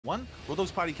1.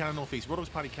 Rodog's party counter northeast. Rodog's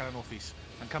party counter northeast.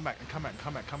 And come back, and come back,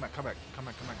 come back, come back, come back, come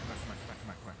back, come back, come back, come back, come back, come back, come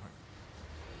back, come back.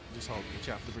 Just hold. Watch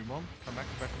out for the brim bomb. Come back,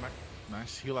 come back, come back.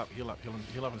 Nice. Heal up, heal up,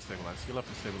 heal up and stabilize. Heal up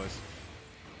and stabilize.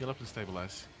 Heal up and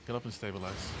stabilize. Heal up and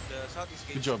stabilize. The southeast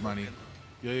gate. Good job, Money.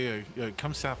 Yo,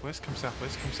 come southwest, come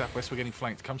southwest, come southwest, we're getting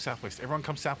flanked. Come southwest. Everyone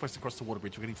come southwest across the water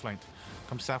bridge, we're getting flanked.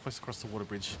 Come southwest across the water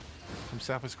bridge. Come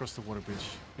southwest across the water bridge.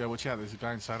 Yo, watch out, there's a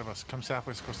guy inside of us. Come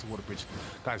southwest across the water bridge.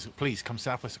 Guys, please, come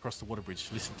southwest across the water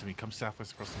bridge. Listen to me, come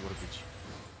southwest across the water bridge.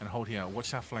 And hold here,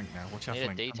 watch our flank now, watch our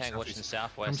flank. D-tank watching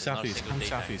southwest. Come southeast, come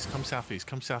southeast, come southeast,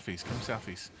 come southeast, come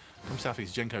southeast. Come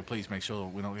southeast, Jenko, please make sure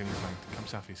we're not getting flanked. Come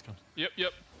southeast, come.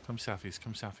 Yep. Come southeast,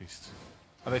 come southeast.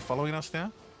 Are they following us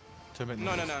now?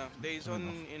 No. They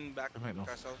zone in back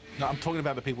castle. No, I'm talking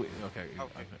about the people. Okay.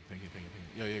 Okay. Thank you.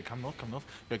 Yo, come north.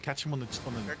 Yo, catch him on the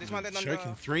choke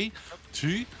in 3,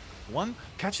 2, 1.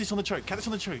 Catch this on the choke. Catch it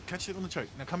on the choke.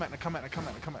 Now come back. Come back. Give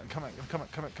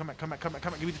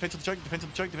me defense of the choke.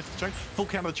 Full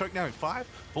count of the choke now. 5,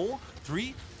 4,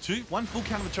 3, 2, 1. Full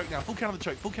count of the choke now. Full count of the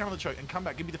choke. And come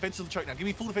back. Give me defense of the choke now. Give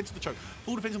me full defense of the choke.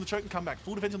 Full defense of the choke and come back.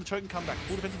 Full defense of the choke and come back.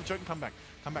 Full defense of the choke and come back.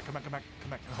 Come back and hold. Come back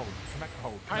and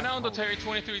hold. Right now on the Terry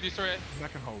 23 destroy. Come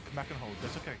back and hold.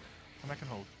 That's okay. Come back and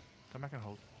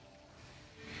hold.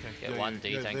 Okay. Get one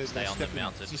D-tank to stay on the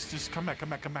mountain. Just come back.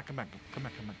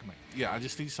 Yeah, I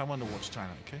just need someone to watch China,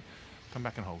 okay? Come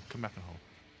back and hold.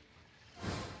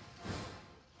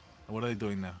 And what are they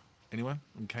doing now? Anyone?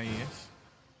 In KES?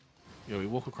 Yeah, we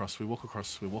walk across. Everyone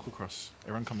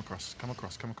come across.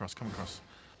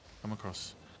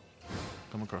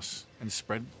 And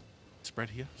spread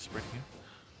here.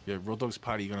 Yeah, Raw Dog's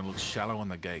party, you're gonna look shallow on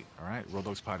the gate, alright? Raw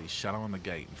Dog's party, shallow on the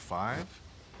gate. 5.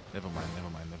 Never mind.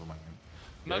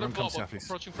 Yeah, Another blob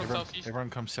approaching from southeast.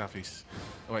 Everyone come southeast.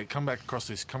 Oh wait, come back across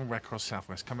this. Come back across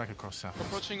southwest.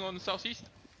 Approaching on southeast.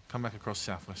 Come back across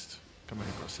southwest. Turn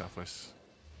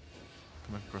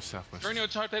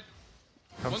charted.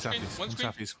 Come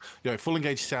southeast. Yo, full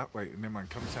engage south. Wait, never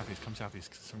mind. Come southeast.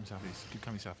 Keep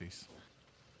coming southeast.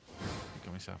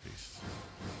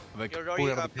 Are they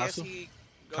pulled out of the castle?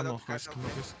 Come northwest.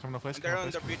 Come northwest.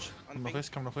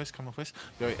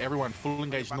 Yo, everyone, full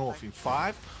engage north in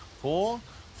 5, 4,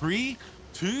 3,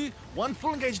 2, 1.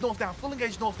 Full engage north now.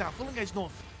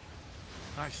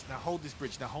 Nice. Now hold this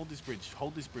bridge. Hold this bridge.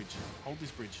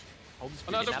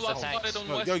 Another block spotted on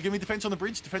west. Yo, give me defense on the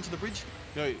bridge.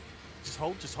 Yo, just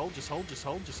hold.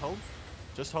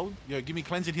 Yo, give me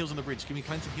cleansing heals on the bridge.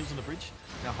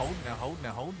 Now hold.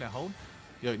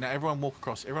 Yo, now everyone walk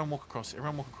across. Everyone, we're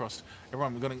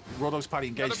gonna Raw Dog's party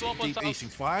engage deep east in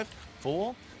 5,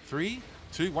 4, 3,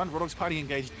 2, 1. Raw Dog's party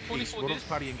engage east. Raw Dog's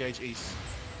party engage east.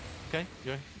 Okay,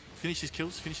 yo. Finish his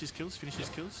kills.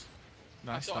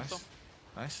 Nice.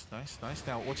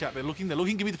 Now watch out. They're looking.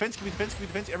 Give me defense.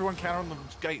 Everyone counter on the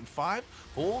gate in 5,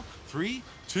 4, 3,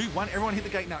 2, 1. Everyone hit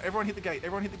the gate now. Everyone hit the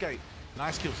gate.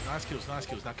 Nice kills. Now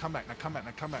come back.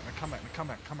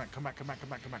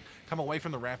 Come away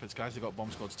from the rapids, guys. They've got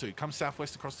bomb squads too. Come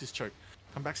southwest across this choke.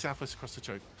 Come back southwest across the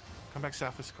choke.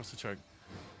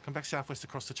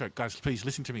 Guys, please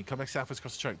listen to me. Come back southwest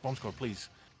across the choke. Bomb squad, please.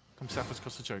 Come southwest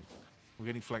across the choke. We're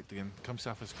getting flanked again. Come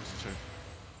southwest across the choke.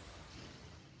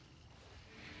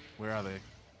 Where are they?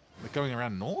 They're going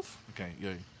around north? Okay,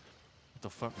 yo. What the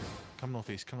fuck? Come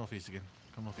northeast again.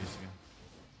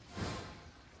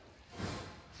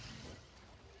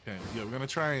 Okay, yeah, we're gonna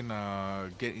try and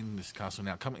get in this castle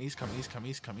now. Come east.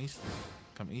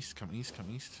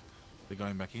 They're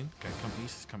going back in. Okay,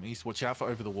 come east. Watch out for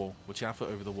over the wall.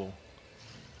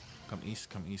 Come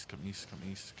east.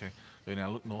 Okay. Okay, now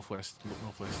look northwest.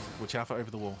 Watch out for over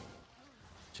the wall.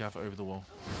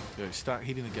 Yo, start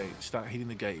hitting the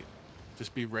gate.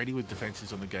 Just be ready with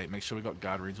defenses on the gate. Make sure we got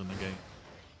guard reeds on the gate.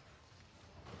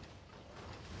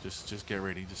 Just get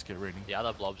ready. The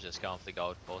other blobs just go off the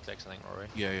gold vortex, I think, Rory.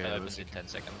 Yeah. It opens in 10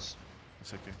 seconds.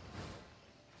 That's okay.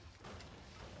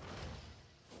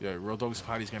 Yo, Raw Dog's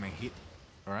party's gonna hit.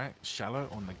 Alright, shallow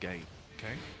on the gate.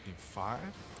 Okay? In 5,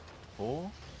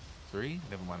 4, 3.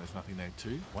 Never mind, there's nothing there.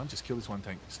 2, 1. Just kill this one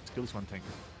tank.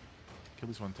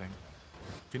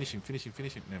 Finish him.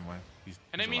 Never mind.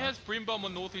 Enemy has brim bomb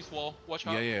on northeast wall. Watch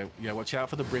out. Yeah. Watch out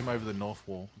for the brim over the north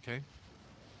wall. Okay?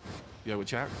 Yeah,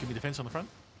 watch out. Give me defense on the front.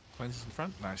 Cleanses in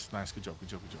front. Nice. Good job.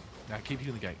 Now keep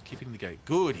hitting the gate.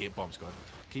 Good hit, bomb squad.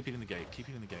 Keep hitting the gate.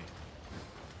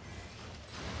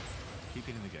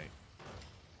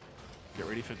 Get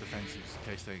ready for defensives in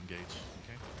case they engage.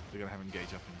 Okay? They're gonna have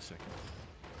engage up in a second.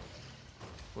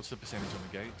 What's the percentage on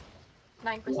the gate?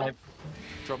 9%.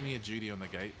 Drop me a duty on the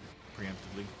gate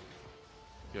preemptively.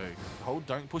 Yo, hold,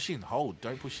 don't push in. Hold,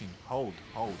 don't push in. Hold.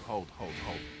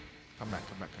 Come back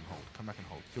and hold. Come back and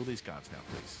hold. Kill these guards now,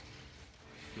 please.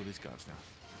 Kill these guards now.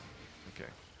 Okay.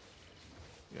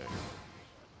 Yeah.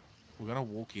 We're gonna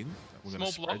walk in. We're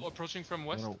gonna Small blob approaching from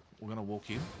west. We're gonna walk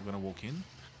in. We're gonna walk in.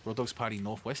 Raw Dogs Party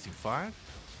northwest in 5,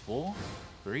 4,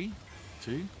 3,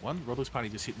 2, 1. Raw Dogs Party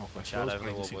just hit northwest. Shout over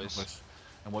the wall, boys.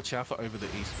 And watch out for over the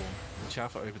east wall. Watch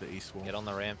out for over the east wall. Get on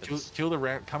the rampants. Kill the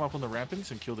ramp. Come up on the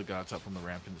rampants and kill the guards up on the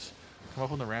rampants. Come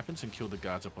up on the rampants and kill the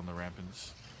guards up on the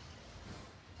rampants.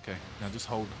 Okay, now just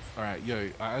hold. All right, yo,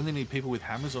 I only need people with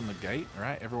hammers on the gate. All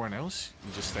right, everyone else,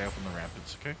 you just stay up on the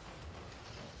rampants. Okay.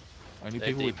 Only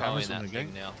people with hammers on the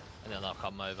gate now, and then they'll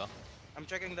come over. I'm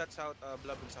checking that south,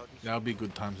 blob in southeast. That'll be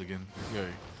good times again. Yo,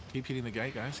 keep hitting the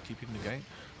gate, guys. Keep hitting the gate.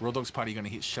 Raw Dogs Party gonna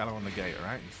hit shallow on the gate. All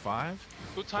right, in 5.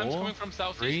 Good times 4, coming from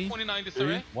southeast. 3, 29 2,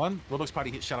 disarray. 1. Raw Dogs Party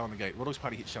hit shallow on the gate. Raw Dogs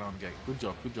Party hit shallow on the gate. Good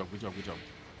job. Good job. Good job. Good job. Good job.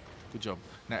 Good job.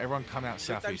 Now everyone come out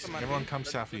southeast. Everyone come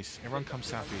southeast. Everyone come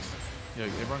southeast. Yo,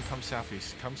 everyone come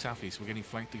southeast. Come southeast. We're getting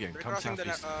flanked again. Come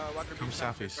southeast. Come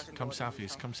southeast. Come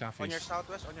southeast. Come southeast. On your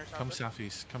southwest. On your southwest. Come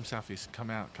southeast. Come southeast. Come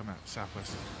out. Come out.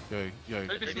 Southwest. Yo.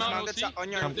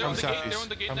 Come Come southeast.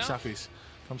 Come southeast.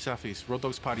 Come southeast. Raw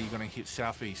Dogs Party, you're gonna hit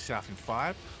southeast. South in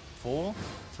 5, 4,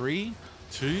 3,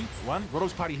 2, 1. Raw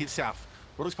Dogs Party hit south.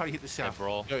 Raw Dogs Party hit the south.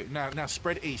 Yo, now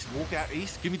spread east. Walk out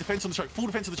east. Give me defense on the choke. Full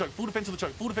defense of the choke. Full defense of the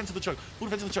choke. Full defense of the choke. Full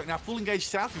defense of the choke. Now full engage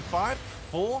south in 5,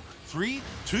 4, 3,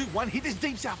 2, 1. Hit this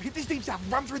deep south. Hit this deep south.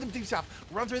 Run through them deep south.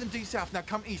 Run through them deep south. Now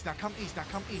come east. Now come east. Now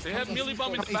come east. They have melee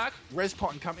bomb in the back. Res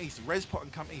pot and come east. Res pot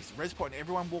and come east. Res pot and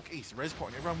everyone walk east. Res pot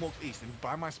and everyone walk east. And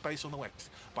buy my space on the west.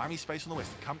 Buy me space on the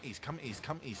west. Come east. Come east.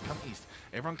 Come east. Come east.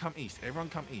 Everyone come east. Everyone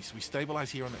come east. We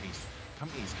stabilize here on the east. Come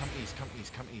east. Come east. Come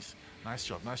east. Come east. Nice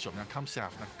job. Nice job. Now come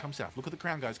south. Now come south. Look at the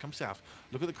crown, guys. Come south.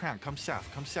 Look at the crown. Come south.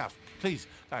 Come south. Please,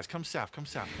 guys, come south. Come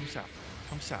south. Come south.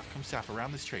 Come south. Come south.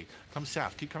 Around this tree. Come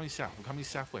south. Keep coming south. We're coming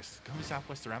southwest. Coming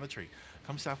southwest around the tree.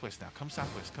 Come southwest now. Come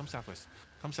southwest. Come southwest.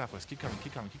 Come southwest. Keep coming.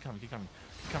 Keep coming. Keep coming. Keep coming.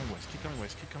 Keep coming west. Keep coming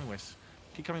west. Keep coming west.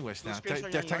 Keep coming west now.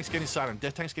 Death Tank's get inside him.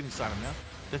 Death Tank's get inside him now.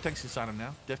 Death Tank's inside him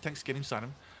now. Death Tank's get inside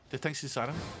him. Death Tank's inside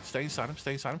him. Stay inside him.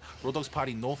 Stay inside him. Raw Dogs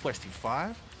Party northwest in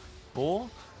 5, 4,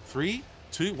 3,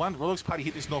 2, 1. Raw Dogs Party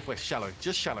hit this northwest shallow.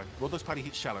 Just shallow. Raw Dogs Party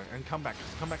hit shallow. And come back.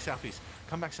 Come back southeast.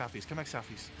 Come back southeast. Come back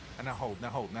southeast. And now hold. Now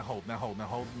hold. Now hold. Now hold. Now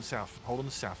hold on the south. Hold on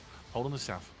the south. Hold on the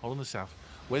south. Hold on the south.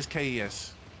 Where's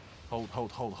KES? Hold,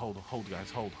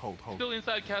 guys. Hold. Still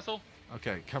inside castle.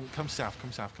 Okay, come south.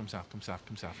 Come south. Come south. Come south.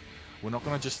 Come south. We're not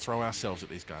gonna just throw ourselves at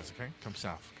these guys, okay? Come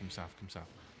south. Come south. Come south.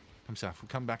 Come south. We'll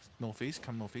come back northeast.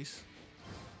 Come northeast.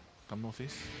 Come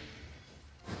northeast.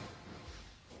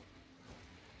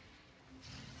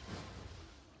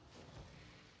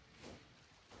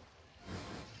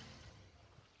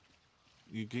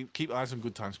 You keep eyes on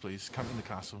good times, please. Come in the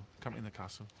castle. Come in the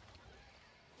castle.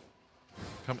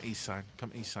 Come east side.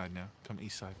 Come east side now. Come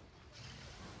east side.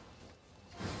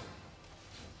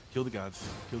 Kill the guards.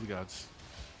 Kill the guards.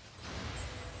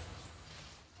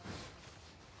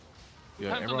 Good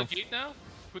times on the gate now?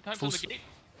 Good times on the gate?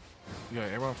 Yeah,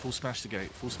 everyone full smash the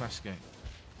gate. Full smash the gate.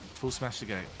 Full smash the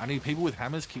gate. I need people with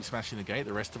hammers keep smashing the gate.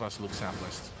 The rest of us look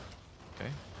southwest. Okay?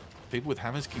 People with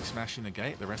hammers keep smashing the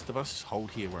gate. The rest of us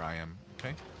hold here where I am.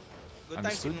 Okay? Good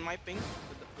times in my ping.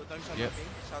 Good times on my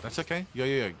ping. That's okay.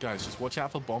 Yo. Guys, just watch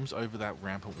out for bombs over that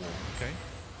rampant wall. Okay?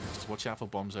 Just watch out for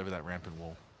bombs over that rampant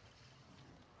wall.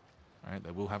 Alright,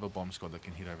 they will have a bomb squad that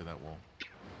can hit over that wall.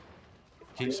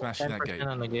 Keep smashing that gate.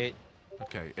 On the gate.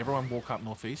 Okay, everyone walk up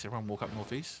northeast. Everyone walk up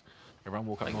northeast. Everyone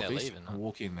walk up northeast. And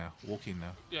walk in now. Walk in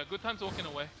now. Yeah, good times walking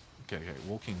away. Okay.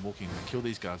 Walk in. Now, kill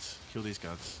these guards. Kill these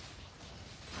guards.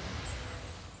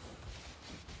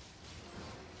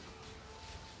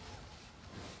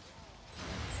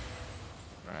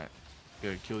 Alright.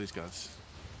 Go, kill these guards.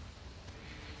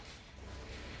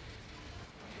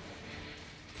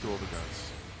 Kill all the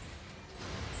guards.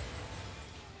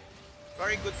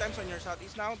 Very good times on your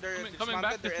southeast now. They're coming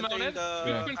back. They're entering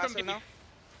the castle now.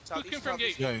 Southeast from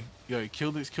gate. Yo,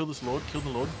 kill this lord. Kill the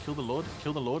lord.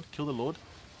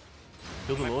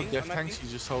 Death Tanks,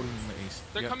 he's just holding in the east.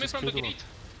 They're coming from the gate.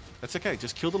 That's okay.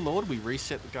 Just kill the lord. We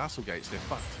reset the castle gates. They're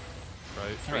fucked.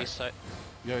 Right. Reset.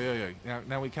 Yo.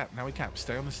 Now we cap.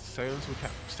 Stay on this. We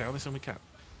cap. Stay on this and we cap.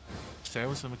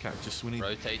 Just we need.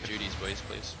 Rotate duties, boys,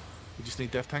 please. We just need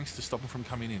Death Tanks to stop them from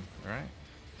coming in. All right.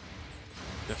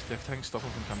 Death Tanks stop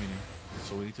them from coming in.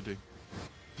 That's all we need to do.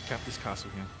 Cap this castle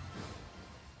here.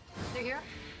 They're here?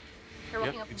 They're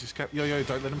walking up. Just cap. Yo,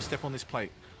 don't let them step on this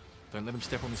plate.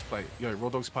 Yo, Raw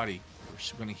Dogs Party.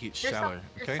 We're gonna hit shallow.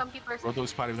 Okay? Raw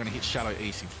Dogs Party, we're gonna hit shallow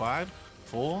east in 5,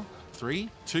 4, 3,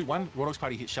 2, 1. Raw Dogs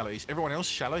Party hit shallow east. Everyone else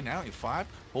shallow now in 5,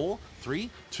 4, 3,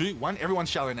 2, 1. Everyone's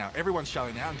shallow now. Everyone's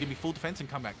shallow now. And give me full defense and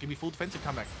come back. Give me full defense and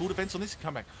come back. Full defense on this and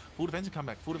come back. Full defense and come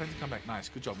back. Full defense and come back. Nice.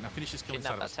 Good job. Now finish this kill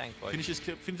inside of us. Finish this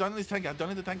kill. Don't let this tank out. Don't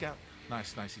let the tank out.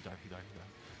 Nice. Nice. He died. He died. He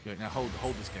died. Yeah, now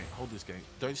hold this gate. Hold this gate.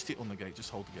 Don't sit on the gate. Just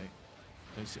hold the gate.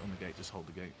 Don't sit on the gate. Just hold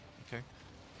the gate. Okay?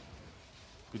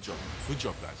 Good job. Good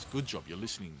job, guys. Good job. You're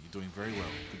listening. You're doing very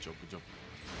well. Good job. Good job.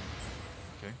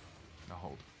 Okay? Now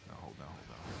hold. Now hold. Now hold.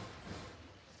 Now hold.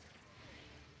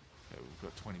 Okay, we've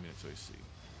got 20 minutes OC.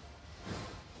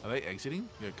 Are they exiting?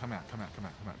 Yeah, come out. Come out. Come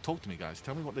out. Come out. Talk to me, guys.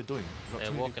 Tell me what they're doing.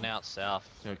 They're walking out south.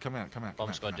 Yeah, come out. Come out.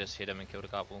 Bomb squad just hit him and killed a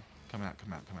couple. Come out.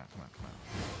 Come out. Come out. Come out. Come out.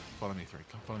 Follow me through.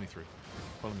 Follow me through.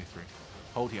 Follow me through.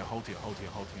 Hold here, hold here, hold here,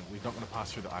 hold here. We're not going to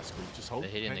pass through the ice school. Just hold.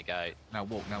 They're hitting the gate. Now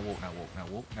walk, now walk, now walk, now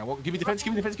walk, now walk. Give me defense,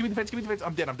 give me defense, give me defense, give me defense.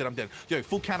 I'm dead, I'm dead, I'm dead. Yo,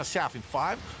 full counter south in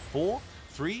 5, 4,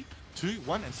 3, 2,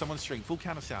 1, and someone string. Full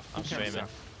counter south. Full counter south.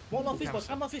 One office, boss.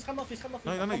 Come office, come office, come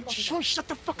office. No. Shut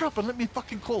the fuck up and let me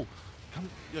fucking call. Come,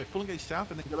 yo, full engage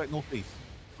south and then go back northeast.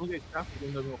 Full engage south and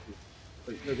then go northeast.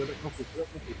 Wait, no, go back northeast, go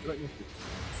back northeast, go back northeast.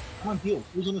 Come on, heal.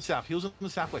 Heals on the south, heals on the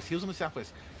southwest, heals on the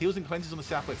southwest. Heals and cleanses on the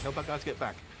southwest. Help our guys get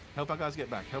back. Help our guys get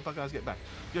back. Help our guys get back.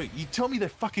 Yo, you tell me they're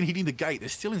fucking hitting the gate. They're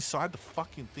still inside the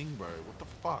fucking thing, bro. What the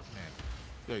fuck,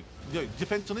 man? Yo,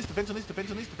 defense on this, defense on this, defense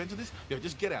on this, defense on this. Yo,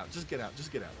 just get out, just get out, just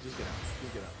get out, just get out,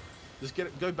 just get out. Just get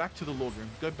it. Go back to the Lord room.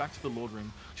 Go back to the Lord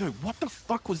room. Yo, what the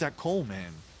fuck was that call,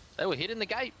 man? They were hitting the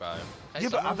gate, bro. Hey, yeah,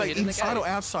 but are they inside or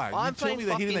outside? I'm you tell me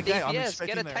they're hitting the gate. I'm DPS.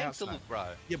 expecting Get a they're tank outside. to look, bro.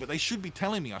 Yeah, but they should be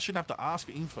telling me. I shouldn't have to ask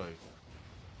for info.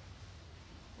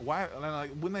 Why?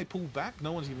 Like, when they pull back,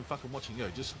 no one's even fucking watching. Yo,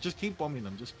 just keep bombing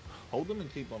them. Just hold them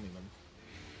and keep bombing them.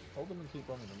 Hold them and keep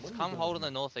bombing them. Just come hold on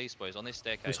the northeast, boys, on this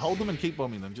staircase. Just hold them and keep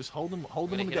bombing them. Just hold them on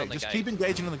the gate. Just keep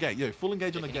engaging on the gate. Yo, full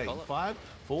engage on the gate. 5,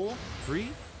 4, 3,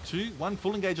 2, 1.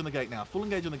 Full engage on the gate now. Full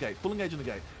engage on the gate. Full engage on the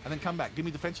gate. And then come back. Give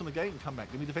me defense on the gate and come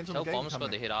back. Give me defense on the gate. Tell bomb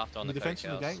squad to hit after on the defense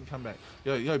on the gate and come back.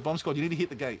 Yo, bomb squad, you need to hit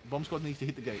the gate. Bomb squad needs to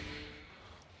hit the gate.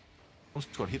 Bomb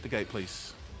squad, hit the gate,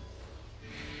 please.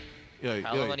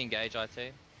 How long on engage,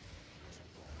 IT?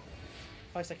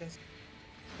 5 seconds.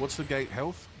 What's the gate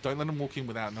health? Don't let them walk in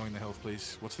without knowing the health,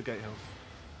 please. What's the gate health?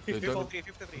 54. Okay,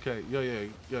 53. Okay,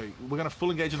 yo. We're gonna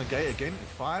full engage on the gate again in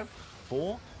 5,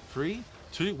 4, 3,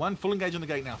 2, 1. Full engage on the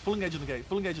gate now. Full engage on the gate.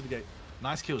 Full engage on the gate.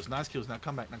 Nice kills, nice kills. Now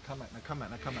come back, now come back, now come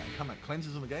back, now come back, now come back.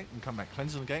 Cleanses on the gate and come back.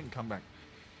 Cleanses on the gate and come back.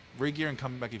 Regear and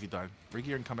come back if you died.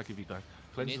 Regear and come back if you died.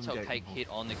 You need to take hit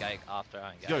on the gate after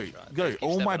our engage, right? Yo,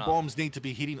 all my bombs need to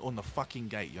be hitting on the fucking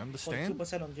gate. You understand?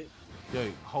 2% on gate. Yo,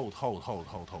 hold.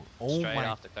 All Straight my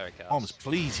after cleric house. bombs,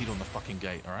 please hit on the fucking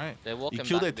gate, alright? They're walking You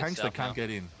kill back their a bit tanks, they south can't now. get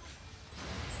in.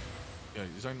 Yo,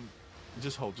 zone,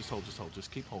 just hold.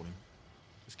 Just keep holding.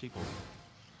 Just keep holding.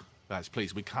 Guys,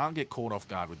 please, we can't get caught off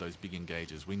guard with those big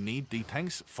engages. We need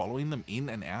D-tanks following them in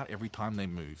and out every time they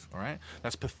move, alright?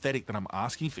 That's pathetic that I'm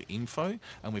asking for info,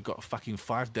 and we've got fucking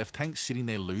 5 death tanks sitting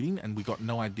there looting, and we got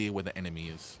no idea where the enemy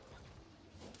is.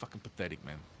 Fucking pathetic,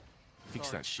 man. Fix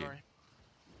that shit. Sorry.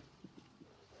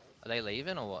 Are they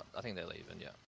leaving or what? I think they're leaving, yeah.